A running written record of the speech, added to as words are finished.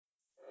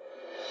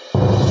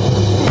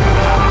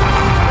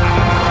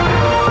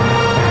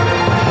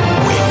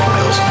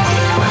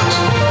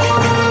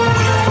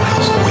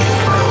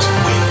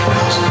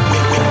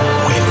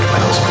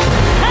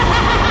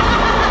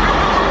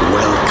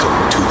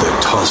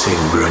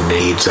Tossing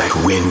Grenades at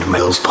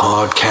Windmills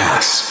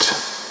podcast.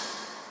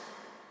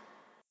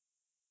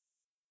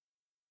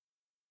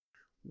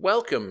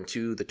 Welcome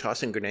to the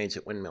Tossing Grenades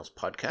at Windmills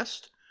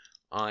podcast.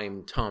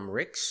 I'm Tom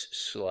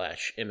Ricks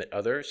 / Emmit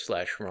Other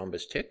 /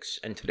 Rhombus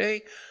Ticks, and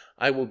today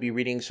I will be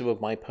reading some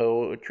of my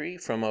poetry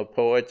from a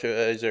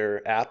Poetizer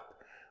app,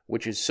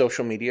 which is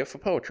social media for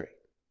poetry.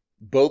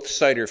 Both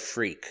Sider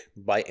Freak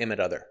by Emmit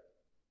Other.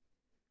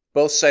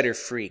 Both Sider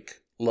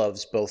Freak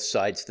loves both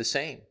sides the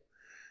same,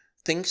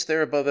 thinks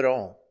they're above it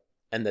all,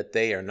 and that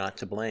they are not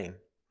to blame.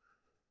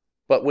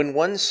 But when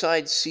one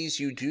side sees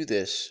you do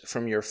this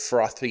from your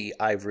frothy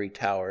ivory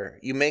tower,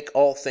 you make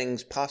all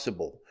things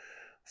possible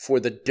for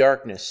the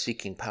darkness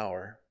seeking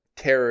power,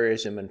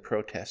 terrorism and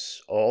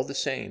protests, all the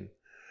same.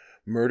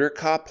 Murder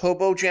cop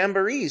hobo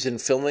jamborees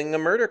and filming a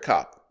murder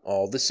cop,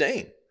 all the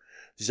same.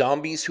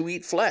 Zombies who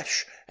eat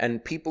flesh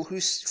and people who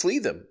flee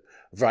them.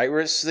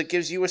 Virus that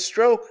gives you a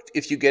stroke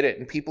if you get it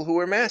and people who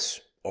wear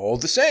masks, all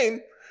the same.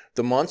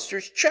 The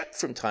monsters check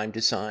from time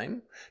to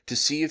time to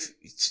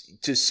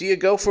see a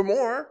go for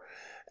more.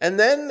 And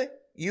then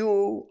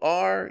you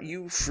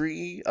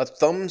free a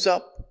thumbs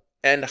up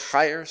and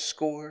higher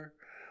score.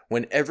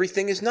 When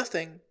everything is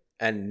nothing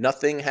and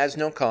nothing has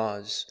no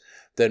cause,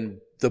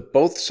 then the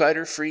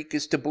both-sider freak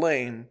is to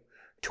blame.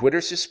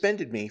 Twitter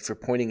suspended me for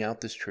pointing out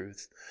this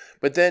truth.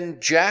 But then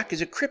Jack is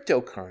a crypto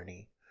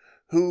carny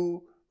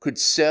who could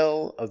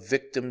sell a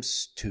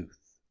victim's tooth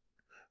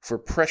for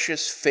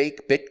precious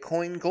fake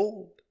Bitcoin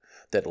gold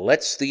that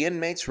lets the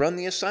inmates run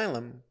the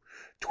asylum.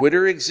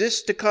 Twitter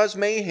exists to cause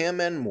mayhem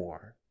and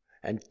more,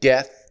 and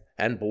death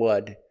and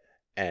blood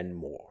and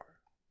more.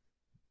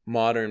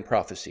 Modern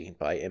Prophecy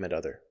by Emmit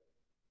Other.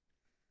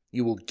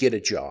 You will get a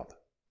job.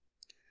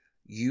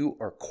 You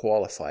are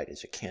qualified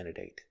as a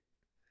candidate.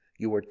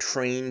 You are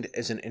trained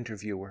as an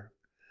interviewer.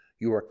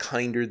 You are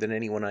kinder than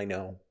anyone I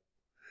know.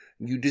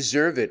 You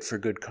deserve it for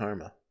good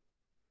karma.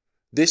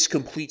 This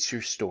completes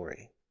your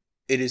story.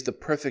 It is the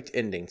perfect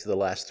ending to the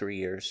last 3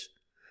 years.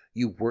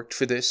 You worked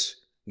for this.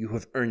 You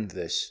have earned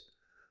this.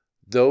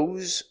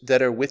 Those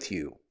that are with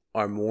you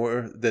are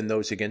more than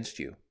those against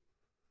you.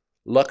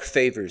 Luck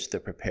favors the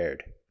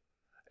prepared,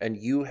 and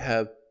you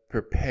have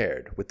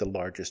prepared with the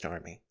largest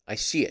army. I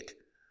see it.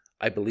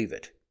 I believe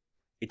it.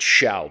 It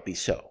shall be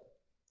so.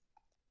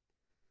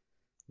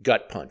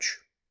 Gut Punch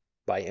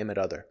by Emmit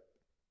Other.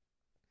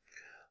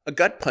 A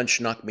gut punch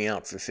knocked me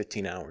out for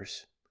 15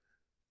 hours.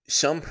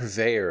 Some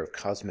purveyor of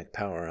cosmic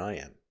power I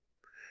am.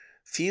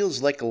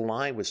 Feels like a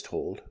lie was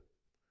told.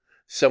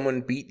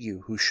 Someone beat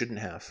you who shouldn't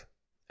have,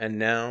 and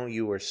now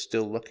you are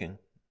still looking,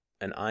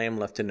 and I am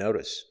left to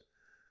notice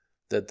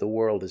that the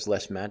world is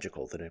less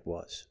magical than it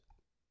was.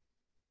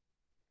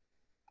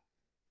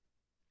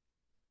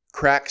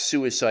 Crack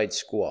Suicide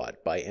Squad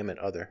by Emmit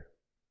Other.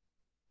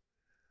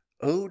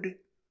 Ode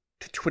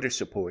to Twitter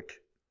support.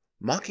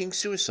 Mocking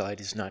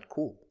suicide is not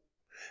cool.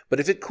 But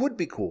if it could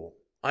be cool,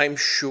 I'm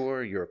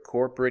sure your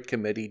corporate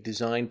committee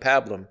designed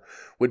pablum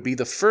would be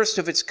the first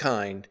of its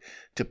kind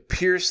to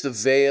pierce the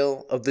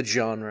veil of the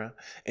genre,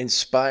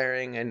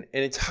 inspiring an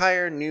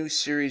entire new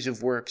series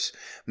of works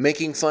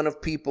making fun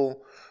of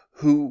people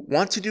who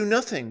want to do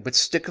nothing but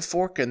stick a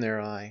fork in their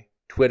eye.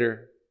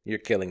 Twitter, you're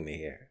killing me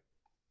here.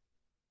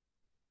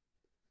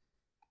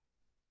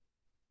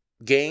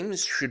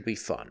 Games Should Be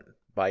Fun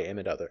by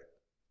Emmit Other.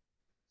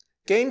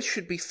 Games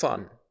should be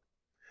fun,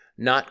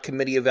 not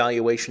committee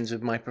evaluations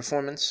of my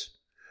performance,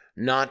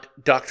 not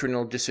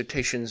doctrinal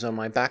dissertations on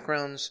my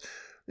backgrounds,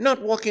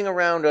 not walking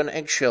around on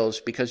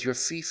eggshells because you're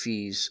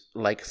fifis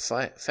like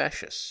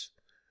fascists,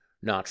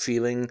 not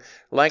feeling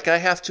like I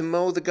have to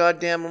mow the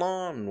goddamn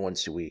lawn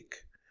once a week,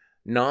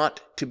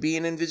 not to be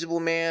an invisible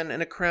man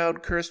in a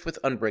crowd cursed with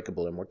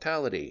unbreakable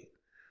immortality,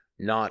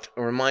 not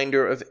a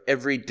reminder of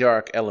every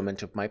dark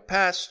element of my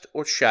past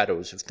or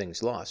shadows of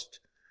things lost.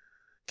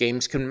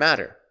 Games can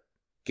matter.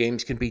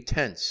 Games can be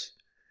tense.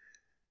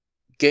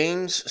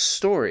 Game's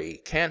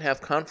story can have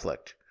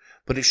conflict,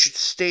 but it should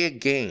stay a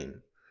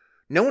game.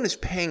 No one is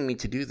paying me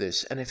to do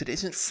this, and if it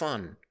isn't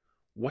fun,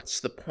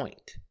 what's the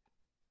point?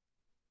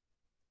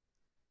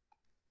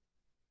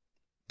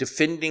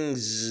 Defending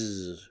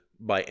Zzz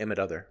by Emmit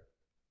Other.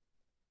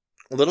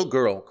 A little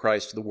girl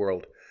cries to the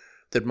world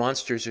that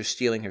monsters are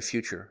stealing her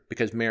future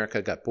because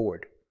America got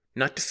bored.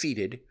 Not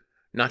defeated,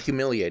 not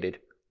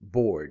humiliated,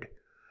 bored.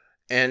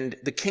 And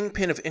the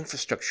kingpin of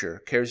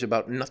infrastructure cares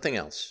about nothing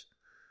else.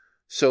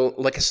 So,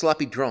 like a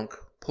sloppy drunk,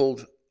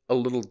 pulled a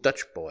little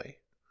Dutch boy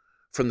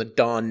from the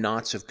dawn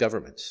knots of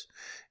governments.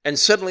 And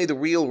suddenly the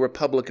real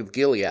Republic of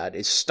Gilead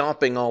is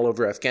stomping all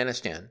over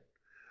Afghanistan.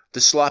 The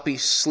sloppy,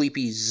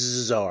 sleepy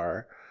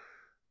czar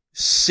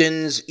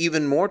sends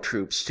even more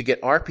troops to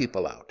get our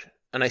people out.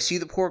 And I see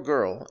the poor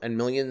girl and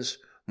millions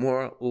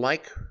more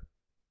like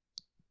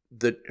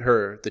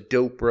her, the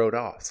dope rode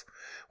off,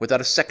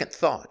 without a second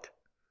thought.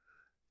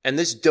 And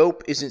this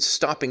dope isn't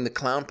stopping the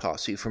clown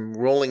posse from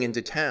rolling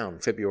into town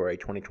February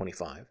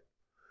 2025.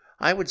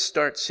 I would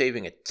start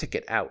saving a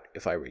ticket out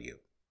if I were you.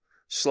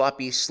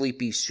 Sloppy,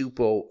 sleepy,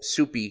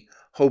 soupy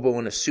hobo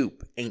in a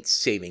soup ain't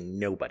saving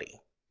nobody.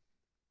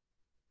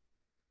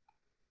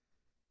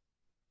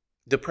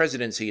 The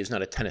Presidency is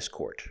not a tennis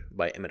court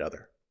by Emmit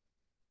Other.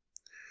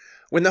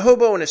 When the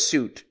hobo in a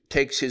suit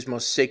takes his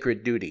most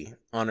sacred duty,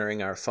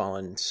 honoring our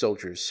fallen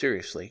soldiers,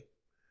 seriously,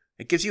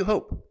 it gives you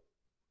hope.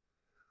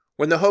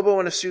 When the hobo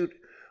in a suit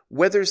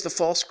weathers the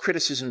false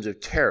criticisms of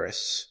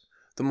terrorists,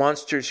 the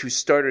monsters who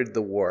started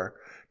the war,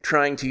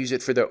 trying to use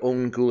it for their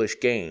own ghoulish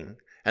gain,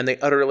 and they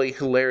utterly,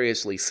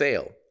 hilariously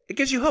fail, it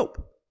gives you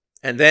hope.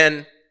 And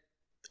then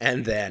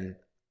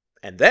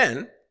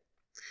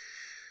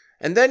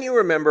you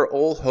remember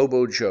old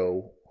Hobo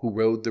Joe, who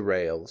rode the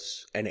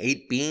rails and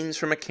ate beans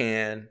from a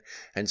can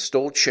and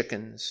stole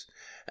chickens,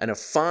 and a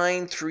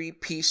fine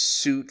 3-piece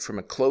suit from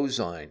a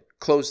clothesline,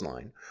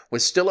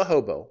 was still a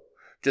hobo,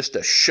 just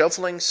a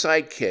shuffling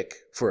sidekick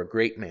for a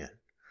great man,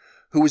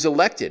 who was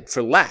elected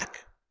for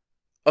lack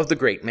of the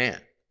great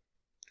man.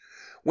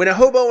 When a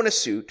hobo in a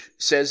suit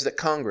says that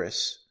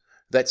Congress,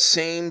 that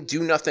same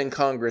do-nothing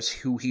Congress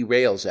who he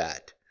rails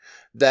at,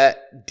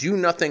 that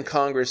do-nothing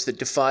Congress that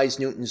defies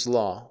Newton's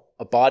law,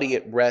 a body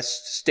at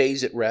rest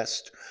stays at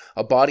rest,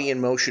 a body in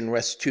motion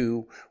rests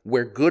too,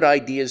 where good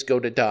ideas go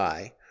to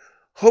die,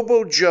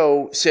 Hobo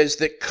Joe says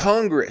that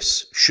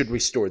Congress should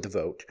restore the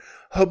vote.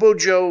 Hobo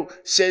Joe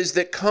says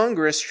that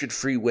Congress should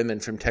free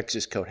women from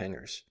Texas coat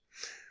hangers.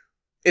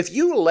 If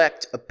you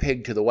elect a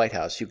pig to the White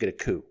House, you get a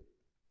coup.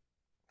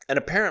 And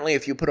apparently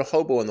if you put a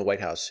hobo in the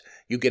White House,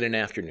 you get an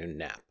afternoon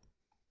nap.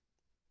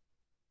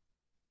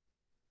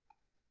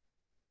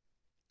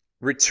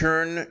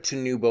 Return to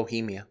New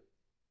Bohemia.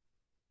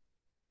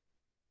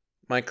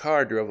 My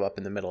car drove up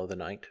in the middle of the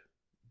night,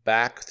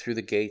 back through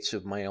the gates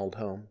of my old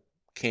home,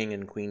 King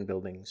and Queen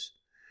buildings,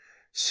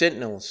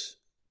 sentinels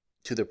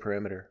to the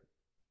perimeter.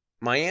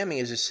 Miami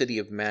is a city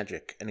of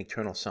magic and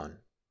eternal sun.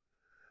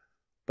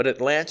 But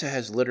Atlanta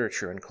has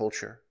literature and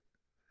culture.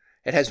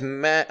 It has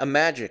a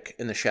magic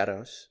in the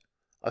shadows,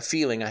 a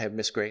feeling I have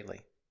missed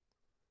greatly.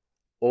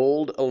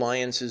 Old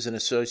alliances and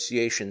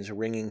associations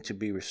ringing to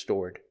be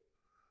restored.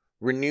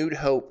 Renewed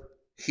hope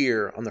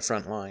here on the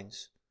front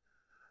lines.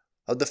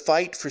 Of the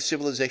fight for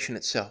civilization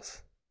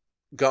itself.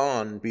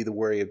 Gone be the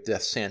worry of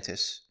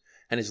DeSantis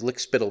and his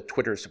lickspittle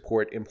Twitter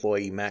support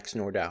employee Max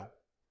Nordau.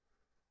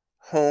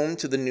 Home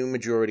to the new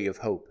majority of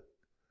hope.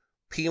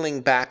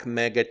 Peeling back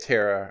mega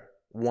terror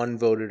one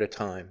vote at a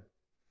time.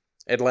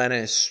 Atlanta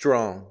is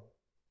strong.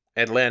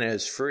 Atlanta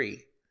is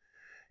free.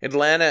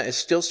 Atlanta is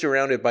still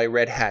surrounded by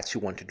red hats who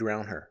want to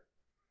drown her.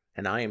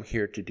 And I am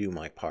here to do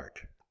my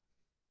part.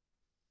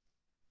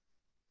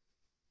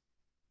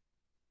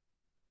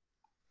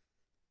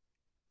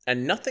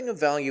 And Nothing of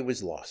Value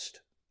is Lost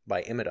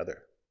by Emmit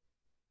Other.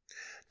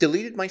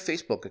 Deleted my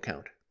Facebook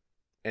account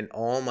and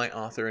all my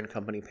author and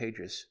company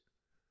pages.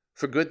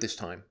 For good this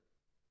time.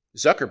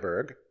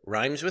 Zuckerberg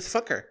rhymes with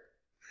fucker.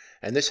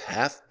 And this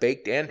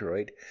half-baked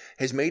android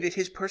has made it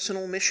his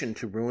personal mission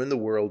to ruin the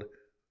world,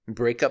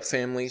 break up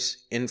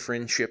families, end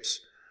friendships,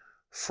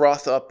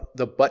 froth up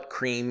the butt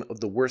cream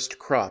of the worst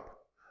crop,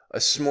 a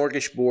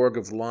smorgasbord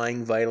of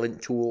lying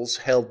violent tools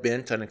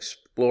hell-bent on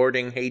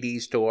exploiting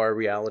Hades to our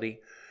reality,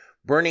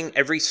 burning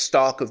every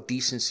stalk of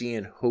decency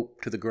and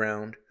hope to the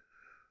ground.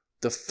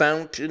 The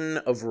fountain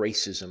of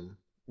racism,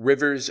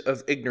 rivers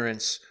of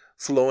ignorance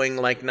flowing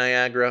like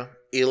Niagara,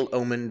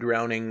 ill-omened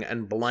drowning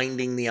and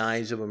blinding the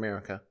eyes of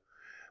America,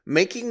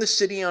 making the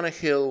city on a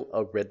hill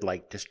a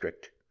red-light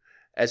district,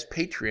 as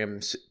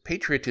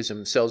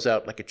patriotism sells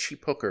out like a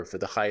cheap hooker for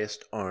the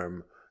highest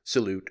arm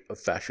salute of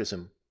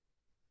fascism.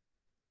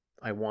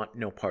 I want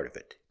no part of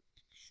it.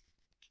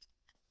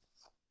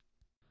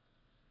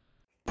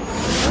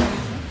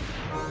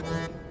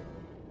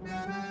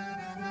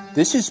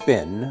 This has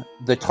been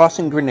the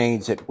Tossing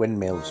Grenades at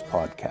Windmills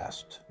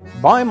podcast.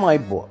 Buy my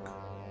book,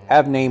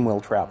 Have Name Will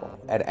Travel,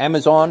 at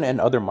Amazon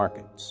and other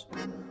markets.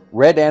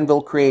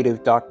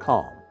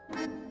 RedAnvilCreative.com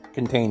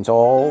contains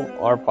all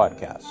our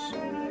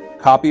podcasts.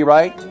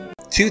 Copyright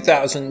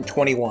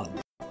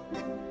 2021.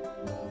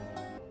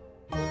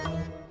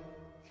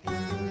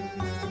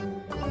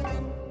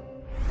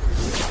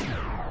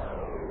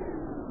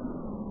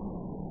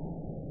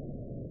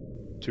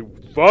 To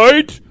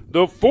fight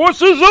the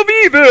forces of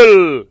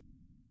evil!